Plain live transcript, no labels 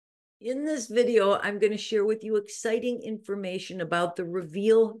In this video, I'm going to share with you exciting information about the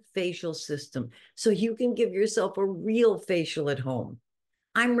Reveal facial system so you can give yourself a real facial at home.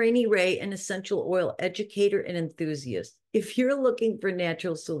 I'm Rainey Ray, an essential oil educator and enthusiast. If you're looking for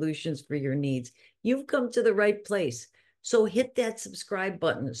natural solutions for your needs, you've come to the right place. So hit that subscribe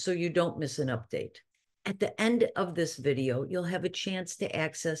button so you don't miss an update. At the end of this video, you'll have a chance to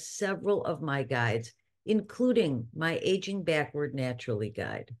access several of my guides, including my Aging Backward Naturally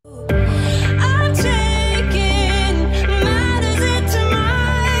guide. I'm taking matters into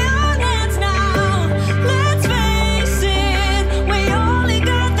my own hands now. Let's face it, we only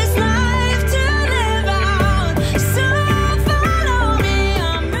got this life to live out. So follow me,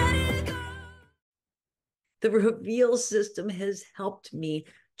 I'm ready to go. The Reveal system has helped me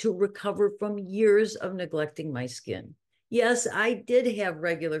to recover from years of neglecting my skin. Yes, I did have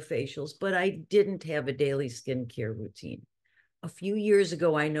regular facials, but I didn't have a daily skincare routine. A few years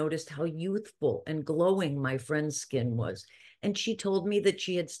ago, I noticed how youthful and glowing my friend's skin was, and she told me that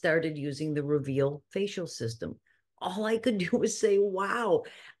she had started using the Reveal facial system. All I could do was say, wow,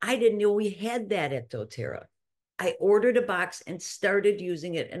 I didn't know we had that at doTERRA. I ordered a box and started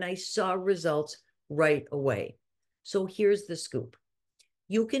using it, and I saw results right away. So here's the scoop.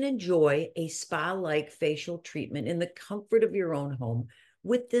 You can enjoy a spa-like facial treatment in the comfort of your own home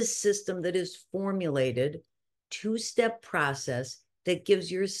with this system that is formulated two-step process that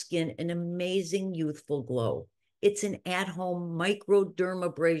gives your skin an amazing youthful glow. It's an at-home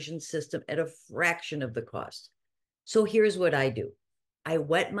microdermabrasion system at a fraction of the cost. So here's what I do. I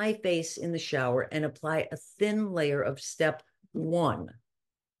wet my face in the shower and apply a thin layer of step 1,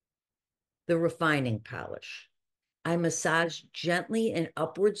 the refining polish. I massage gently in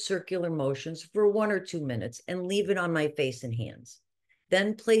upward circular motions for 1 or 2 minutes and leave it on my face and hands.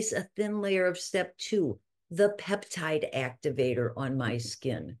 Then place a thin layer of step 2, the peptide activator, on my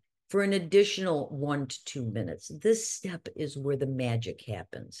skin for an additional 1 to 2 minutes. This step is where the magic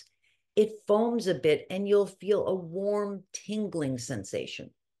happens. It foams a bit and you'll feel a warm, tingling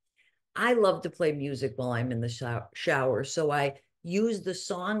sensation. I love to play music while I'm in the shower, so I use the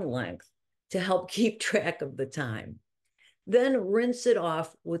song length to help keep track of the time. Then rinse it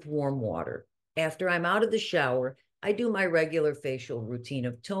off with warm water. After I'm out of the shower, I do my regular facial routine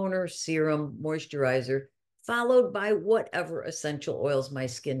of toner, serum, moisturizer, followed by whatever essential oils my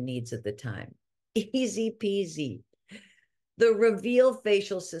skin needs at the time. Easy peasy. The Reveal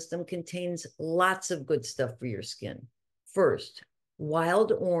facial system contains lots of good stuff for your skin. First,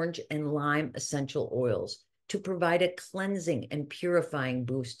 wild orange and lime essential oils to provide a cleansing and purifying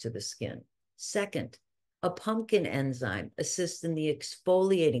boost to the skin. Second, a pumpkin enzyme assists in the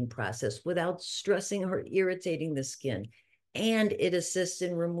exfoliating process without stressing or irritating the skin, and it assists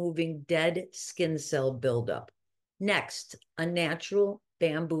in removing dead skin cell buildup. Next, a natural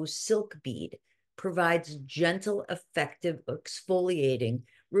bamboo silk bead provides gentle, effective exfoliating,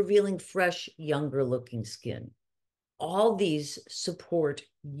 revealing fresh, younger-looking skin. All these support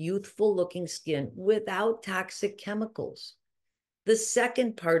youthful-looking skin without toxic chemicals. The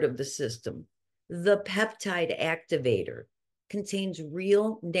second part of the system, the peptide activator, contains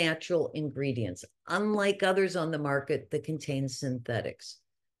real natural ingredients, unlike others on the market that contain synthetics.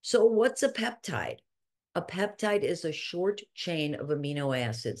 So what's a peptide? A peptide is a short chain of amino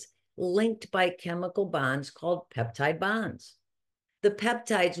acids linked by chemical bonds called peptide bonds. The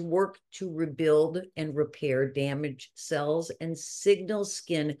peptides work to rebuild and repair damaged cells and signal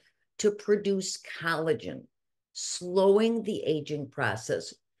skin to produce collagen, slowing the aging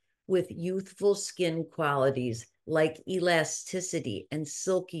process with youthful skin qualities like elasticity and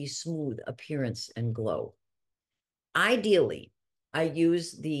silky smooth appearance and glow. Ideally, I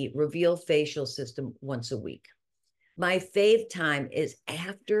use the Reveal facial system once a week. My fave time is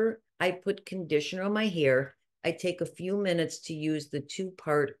after I put conditioner on my hair. I take a few minutes to use the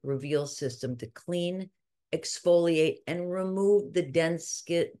 2-part Reveal system to clean, exfoliate, and remove the dead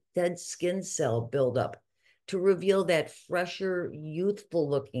skin cell buildup to reveal that fresher,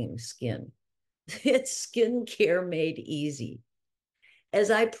 youthful-looking skin. It's skincare made easy. As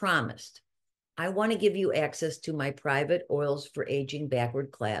I promised, I want to give you access to my private Oils for Aging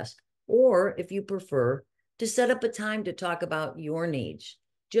Backward class, or if you prefer, to set up a time to talk about your needs.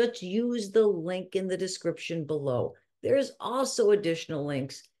 Just use the link in the description below. There's also additional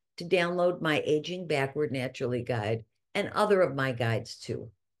links to download my Aging Backward Naturally guide and other of my guides too.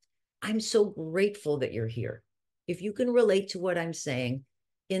 I'm so grateful that you're here. If you can relate to what I'm saying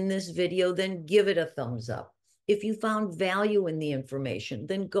in this video, then give it a thumbs up. If you found value in the information,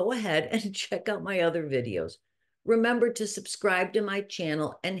 then go ahead and check out my other videos. Remember to subscribe to my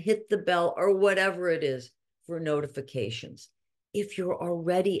channel and hit the bell or whatever it is for notifications. If you're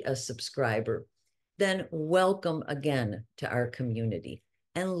already a subscriber, then welcome again to our community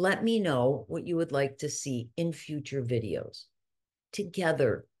and let me know what you would like to see in future videos.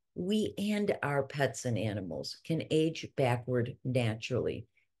 Together, we and our pets and animals can age backward naturally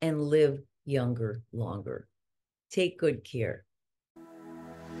and live younger longer. Take good care.